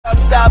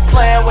stop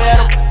playing with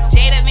him.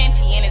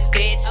 Jdevinci in his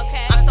bitch.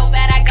 Okay. I'm so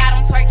bad I got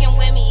him twerking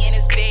with me in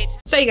his bitch.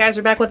 So you guys,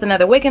 we're back with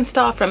another wig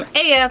install from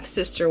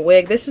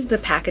afsisterwig. This is the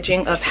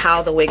packaging of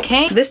how the wig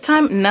came. This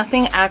time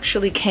nothing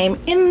actually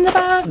came in the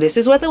bag. This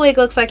is what the wig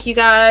looks like, you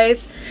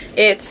guys.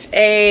 It's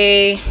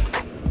a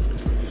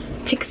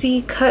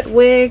Pixie cut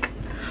wig.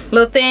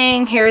 Little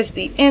thing. Here's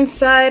the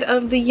inside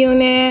of the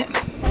unit.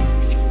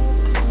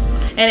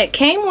 And it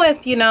came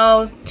with, you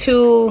know,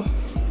 2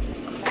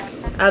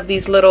 of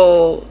these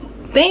little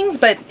things,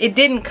 but it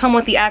didn't come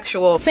with the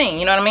actual thing,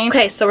 you know what I mean?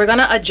 Okay, so we're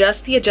gonna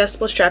adjust the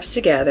adjustable straps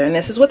together, and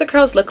this is what the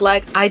curls look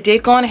like. I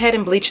did go on ahead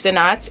and bleach the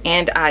knots,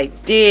 and I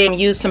did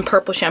use some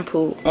purple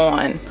shampoo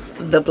on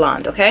the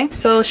blonde, okay?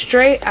 So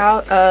straight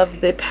out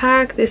of the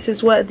pack, this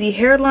is what the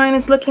hairline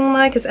is looking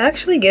like. It's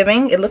actually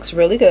giving, it looks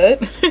really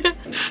good.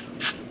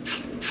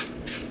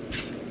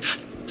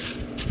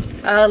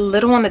 A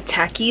little on the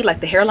tacky,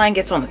 like the hairline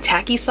gets on the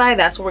tacky side.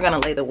 That's where we're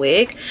gonna lay the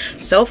wig.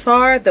 So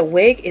far the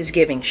wig is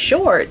giving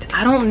short.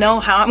 I don't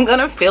know how I'm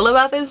gonna feel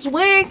about this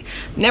wig.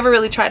 Never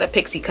really tried a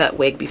pixie cut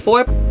wig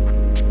before.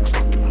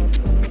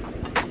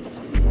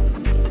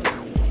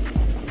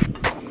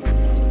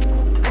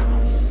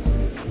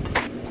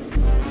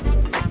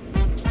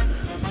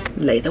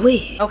 Lay the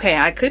wig. Okay,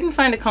 I couldn't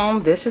find a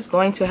comb. This is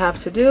going to have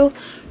to do.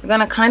 We're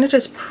gonna kind of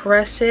just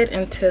press it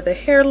into the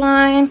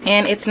hairline,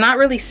 and it's not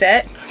really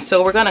set,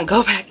 so we're gonna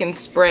go back and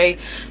spray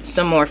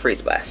some more Freeze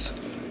Splash.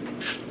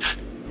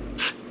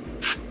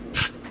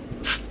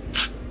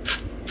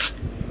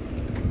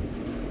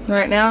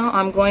 Right now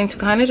I'm going to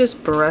kind of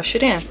just brush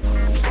it in.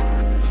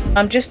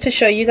 Just to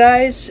show you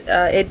guys,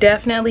 it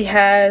definitely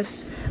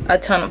has a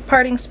ton of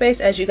parting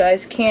space. As you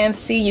guys can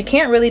see, you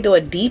can't really do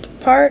a deep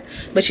part,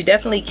 but you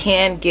definitely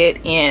can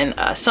get in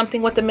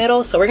something with the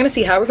middle. So we're gonna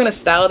see how we're gonna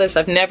style this.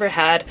 I've never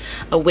had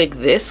a wig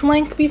this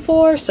length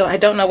before, so I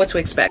don't know what to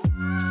expect.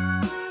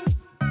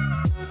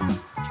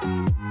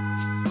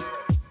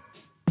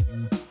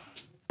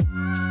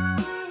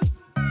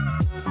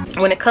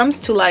 When it comes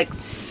to like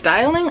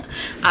styling,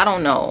 I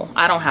don't know.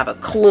 I don't have a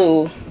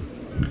clue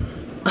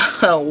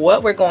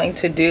what we're going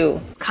to do.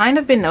 It's kind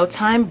of been no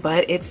time,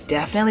 but it's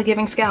definitely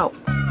giving scalp.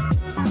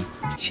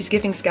 She's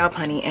giving scalp,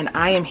 honey, and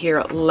I am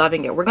here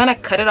loving it. We're gonna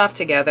cut it off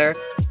together.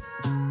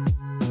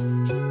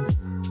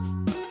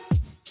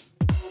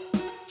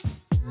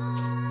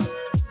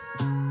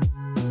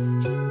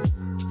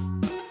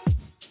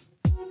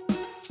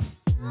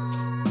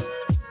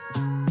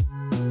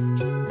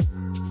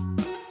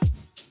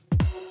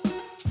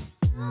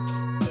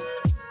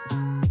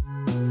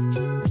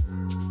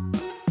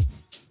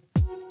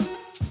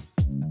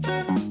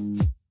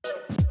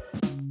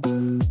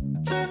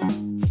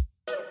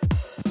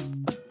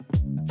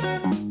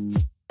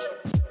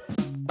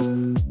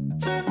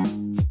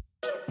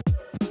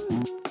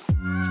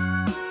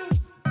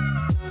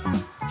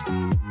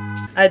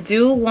 I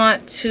do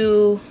want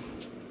to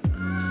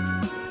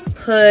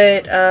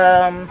put,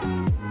 I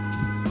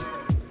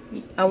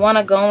want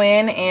to go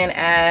in and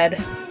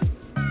add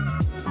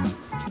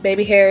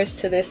baby hairs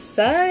to this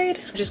side.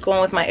 I'm just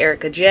going with my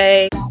Erica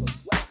J.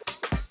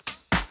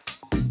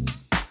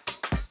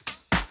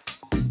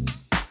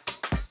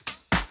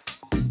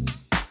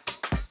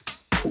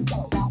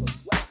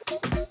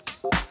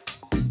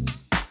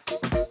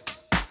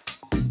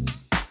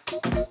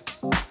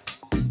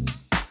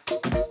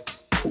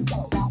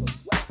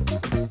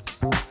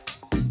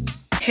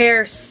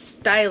 Hair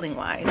styling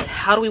wise,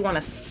 how do we want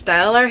to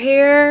style our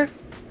hair?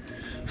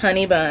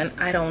 Honey bun,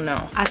 I don't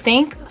know. I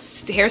think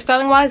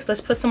hairstyling wise, let's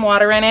put some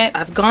water in it.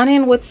 I've gone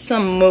in with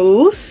some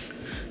mousse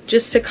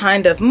just to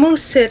kind of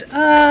mousse it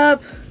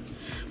up.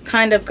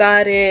 Kind of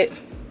got it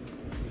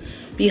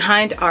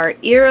behind our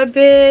ear a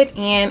bit,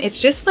 and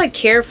it's just like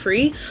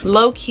carefree.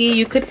 Low key,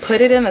 you could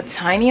put it in the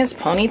tiniest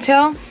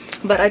ponytail,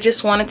 but I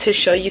just wanted to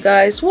show you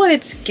guys what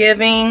it's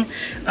giving.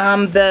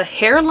 The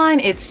hairline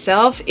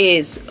itself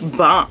is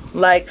bomb.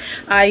 Like,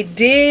 I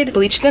did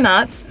bleach the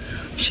knots.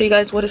 Show you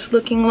guys what it's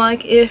looking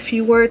like if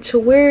you were to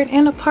wear it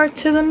in a part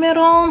to the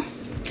middle.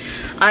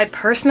 I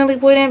personally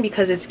wouldn't,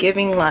 because it's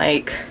giving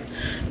like,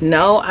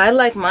 no, I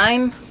like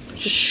mine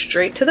just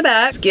straight to the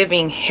back. It's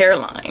giving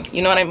hairline,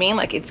 you know what I mean?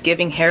 Like, it's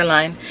giving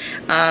hairline.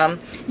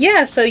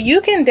 Yeah, so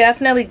you can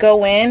definitely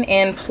go in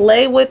and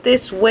play with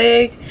this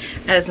wig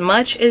as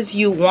much as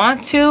you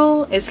want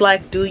to. It's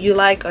like, do you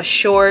like a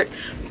short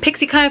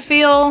pixie kind of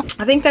feel?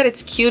 I think that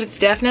it's cute. It's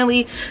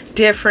definitely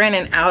different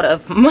and out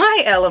of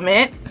my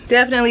element.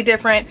 Definitely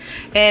different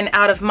and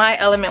out of my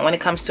element when it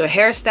comes to a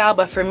hairstyle,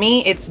 but for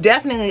me it's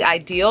definitely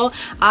ideal.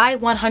 I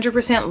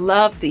 100%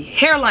 love the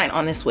hairline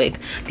on this wig.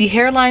 The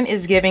hairline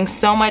is giving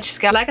so much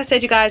scalp. Like I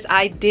said, you guys,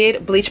 I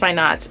did bleach my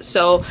knots,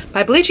 so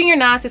by bleaching your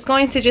knots, it's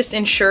going to just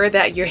ensure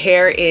that your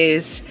hair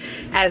is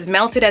as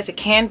melted as it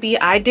can be.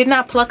 I did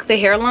not pluck the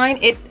hairline.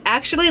 It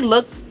actually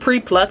looked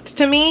pre-plucked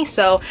to me,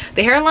 so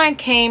the hairline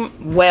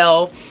came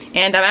well,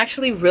 and I'm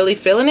actually really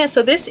feeling it.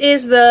 So this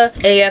is the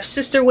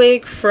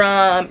afsisterwig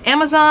from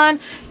Amazon.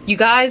 You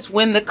guys,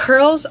 when the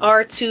curls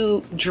are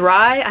too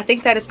dry, I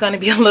think that it's going to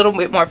be a little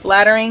bit more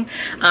flattering.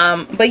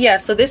 But yeah,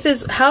 so this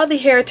is how the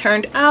hair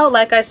turned out.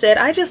 Like I said,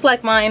 I just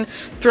like mine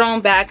thrown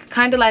back,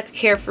 kind of like a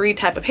carefree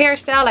type of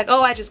hairstyle, like,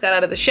 oh, I just got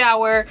out of the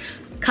shower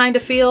kind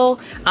of feel.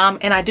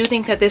 And I do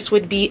think that this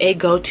would be a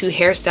go-to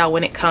hairstyle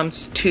when it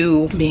comes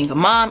to being a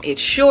mom. It's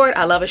short.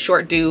 I love a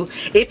short do.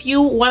 If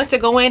you wanted to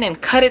go in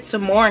and cut it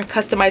some more and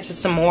customize it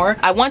some more,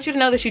 I want you to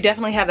know that you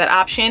definitely have that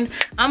option.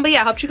 But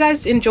yeah, I hope you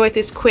guys enjoyed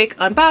this quick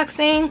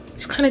unboxing.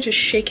 Just kind of just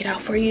shake it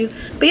out for you.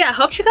 But yeah, I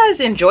hope you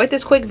guys enjoyed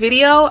this quick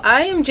video.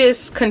 I am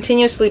just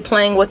continuously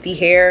playing with the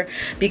hair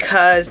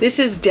because this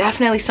is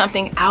definitely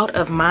something out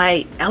of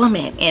my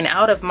element and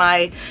out of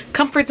my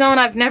comfort zone.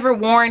 I've never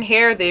worn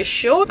hair this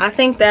short. I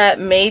think that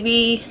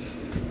maybe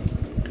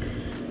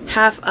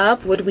half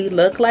up, would we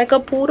look like a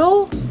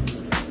poodle?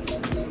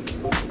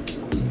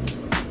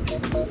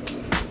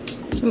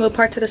 A little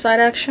part to the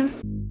side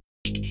action.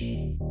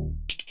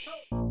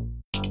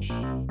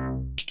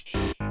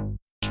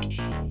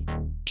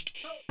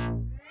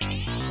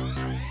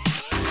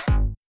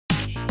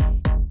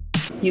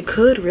 You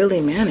could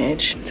really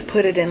manage to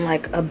put it in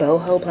like a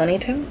boho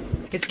ponytail.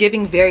 It's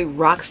giving very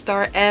rock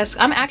star-esque.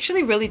 I'm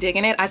actually really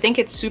digging it. I think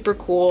it's super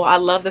cool. I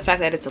love the fact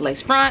that it's a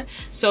lace front,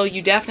 so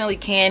you definitely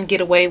can get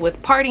away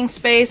with parting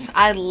space.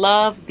 I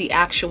love the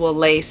actual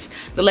lace.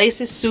 The lace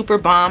is super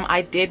bomb.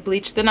 I did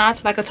bleach the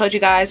knots, like I told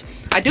you guys.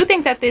 I do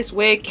think that this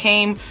wig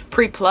came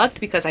pre-plucked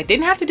because I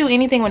didn't have to do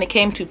anything when it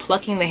came to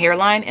plucking the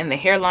hairline, and the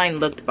hairline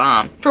looked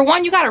bomb. For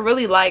one, you gotta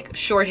really like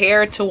short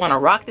hair to wanna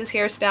rock this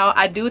hairstyle.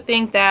 I do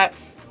think that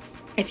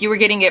if you were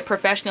getting it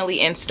professionally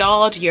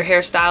installed, your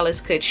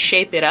hairstylist could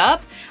shape it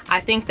up. I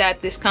think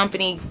that this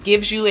company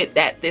gives you it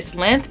at this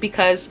length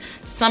because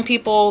some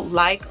people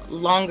like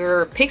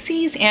longer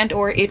pixies, and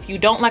or if you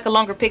don't like a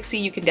longer pixie,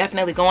 you can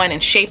definitely go in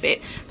and shape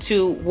it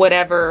to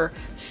whatever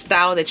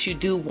style that you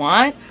do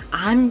want.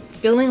 I'm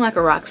feeling like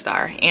a rock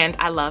star and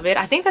I love it.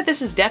 I think that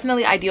this is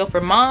definitely ideal for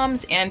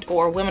moms and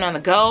or women on the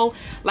go.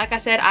 Like I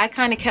said, I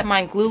kind of kept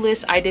mine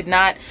glueless. I did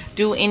not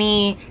do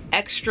any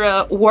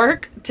extra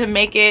work to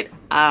make it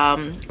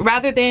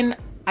rather than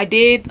I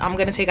did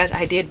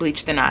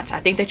bleach the knots. I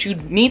think that you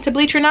need to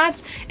bleach your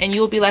knots and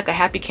you'll be like a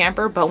happy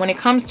camper. But when it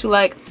comes to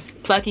like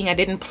plucking, I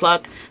didn't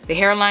pluck. The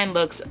hairline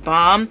looks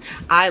bomb.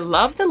 I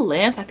love the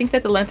length. I think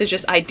that the length is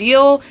just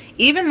ideal.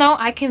 Even though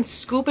I can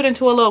scoop it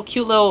into a little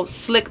cute little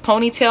slick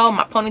ponytail,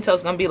 my ponytail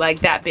is gonna be like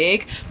that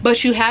big,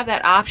 but you have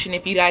that option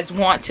if you guys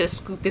want to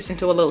scoop this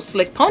into a little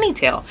slick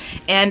ponytail,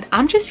 and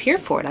I'm just here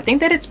for it. I think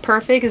that it's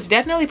perfect. It's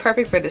definitely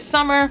perfect for the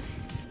summer.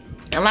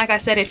 And like I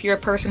said, if you're a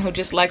person who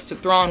just likes to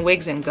throw on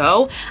wigs and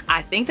go,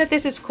 I think that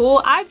this is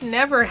cool. I've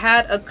never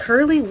had a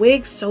curly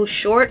wig so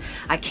short.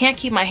 I can't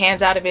keep my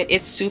hands out of it.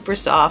 It's super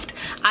soft.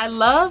 I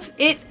love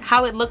it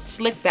how it looks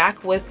slicked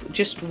back with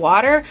just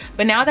water,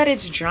 but now that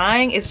it's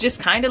drying, it's just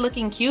kind of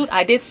looking cute.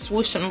 I did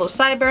swoosh some little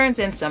sideburns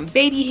and some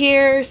baby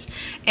hairs.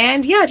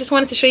 And yeah, I just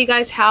wanted to show you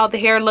guys how the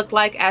hair looked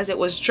like as it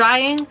was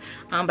drying.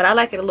 But I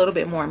like it a little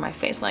bit more in my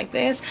face like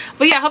this.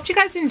 But yeah, I hope you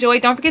guys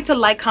enjoyed. Don't forget to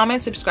like,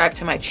 comment, subscribe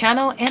to my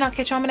channel, and I'll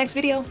catch you on my next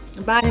video.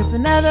 Bye. If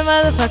another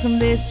motherfucking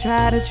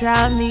bitch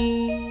try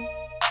me,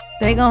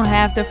 they gon'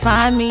 have to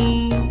find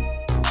me.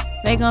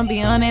 They gon'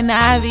 be on an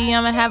IV.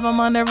 I'ma have them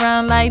on the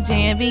run like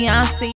jdevinci.